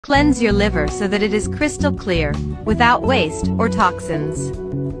Cleanse your liver so that it is crystal clear, without waste or toxins.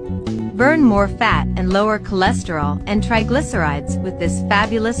 Burn more fat and lower cholesterol and triglycerides with this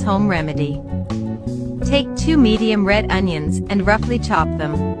fabulous home remedy. Take 2 medium red onions and roughly chop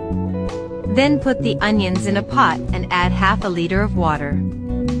them. Then put the onions in a pot and add half a liter of water.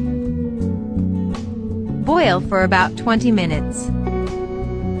 Boil for about 20 minutes.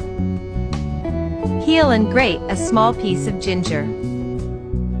 Peel and grate a small piece of ginger.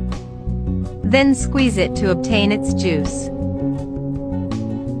 Then squeeze it to obtain its juice.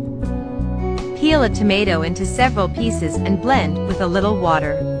 Peel a tomato into several pieces and blend with a little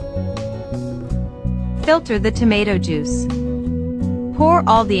water. Filter the tomato juice. Pour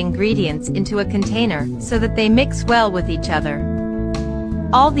all the ingredients into a container so that they mix well with each other.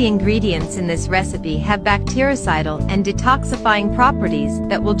 All the ingredients in this recipe have bactericidal and detoxifying properties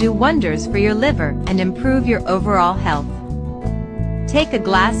that will do wonders for your liver and improve your overall health. Take a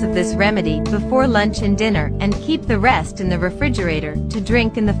glass of this remedy before lunch and dinner and keep the rest in the refrigerator to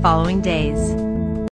drink in the following days.